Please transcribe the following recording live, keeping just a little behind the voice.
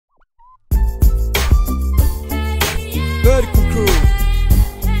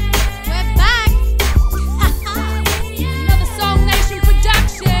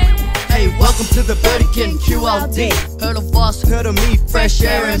QLD. Heard of us, heard of me, Fresh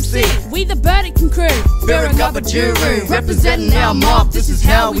Ayr MC. We the Burdekin Crew, Burdekin, representing our mob, this is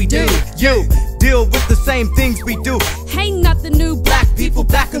how we do. You deal with the same things we do. Ain't nothing new, Black people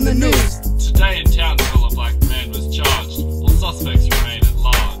back in the news. Today in Townsville, a black man was charged. All suspects remain at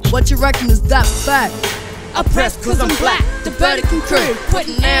large. What you reckon is that fact? oppressed cause I'm black. The Burdekin Crew,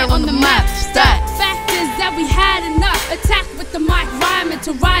 putting Ayr on the map. Stat. Fact is that we had enough. Attack with the mic, rhyming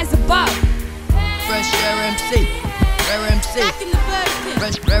to rise above. Fresh Ayr MC, Ayr MC, Back in the Burdekin.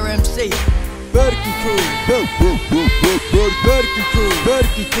 Fresh Ayr MC, Burdekin Crew, Burdekin Crew,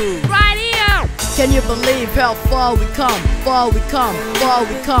 Burdekin Crew. Right here. Can you believe how far we come? Far we come, far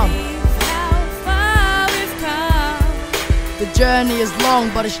we come. How far we've come. The journey is long,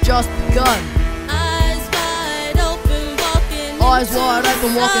 but it's just begun. Eyes wide open, walking. Eyes wide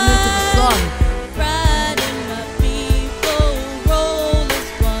open, walking into the sun. Pride in my people, roll as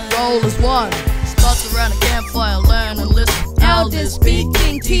one. Roll as one. Starts around a campfire, learn and listen. Elders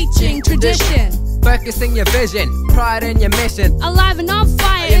speaking, teaching, tradition. Focusing your vision, pride in your mission. Alive and on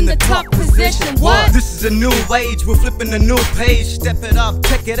fire in the top position. What? This is a new age, we're flipping a new page. Step it up,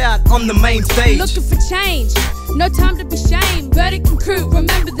 check it out on the main stage. Looking for change, no time to be shamed. Burdekin Crew,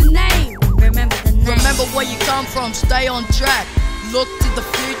 remember the name. Remember the name. Remember where you come from, stay on track. Look to the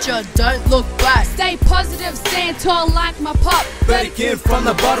future, don't look back. Stay positive, stand tall like my pop. Burdekin from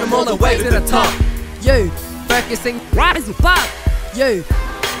the bottom all the way to the top. You, Focusing, Rise above. you,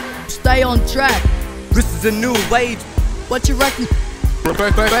 stay on track. This is a new age. What you reckon?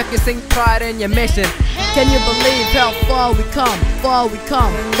 focusing, pride in your mission. Can you believe how far we come? Far we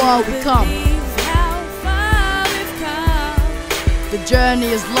come, far we come. How far we've come. The journey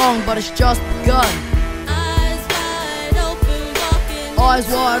is long, but it's just begun. Eyes wide open, walking. Eyes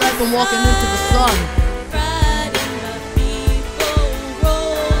wide open, walking into the sun. Pride in my people,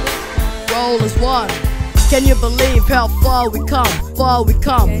 roll as one. Roll as one. Can you believe how far we come? Far we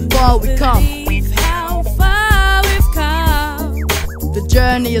come, far we come. Believe how far we've come. The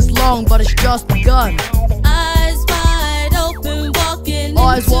journey is long, but it's just begun. Eyes wide open, walking.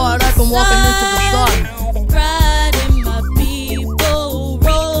 Eyes wide open, walking into the sun. Pride in my people,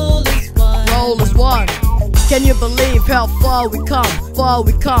 roll as one. Roll as one. Can you believe how far we come? Far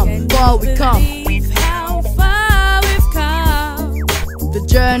we come, far we come. Believe how far we've come. The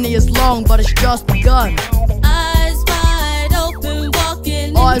journey is long, but it's just begun. Eyes wide open,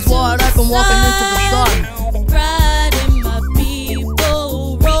 walking. Eyes wide open, walking into the sun. Pride in my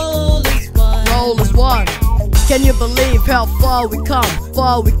people, roll as one. Roll as one. Can you believe how far we come?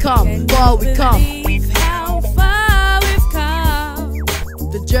 Far we come, far we come. Believe how far we've come.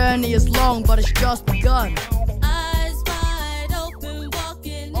 The journey is long, but it's just begun.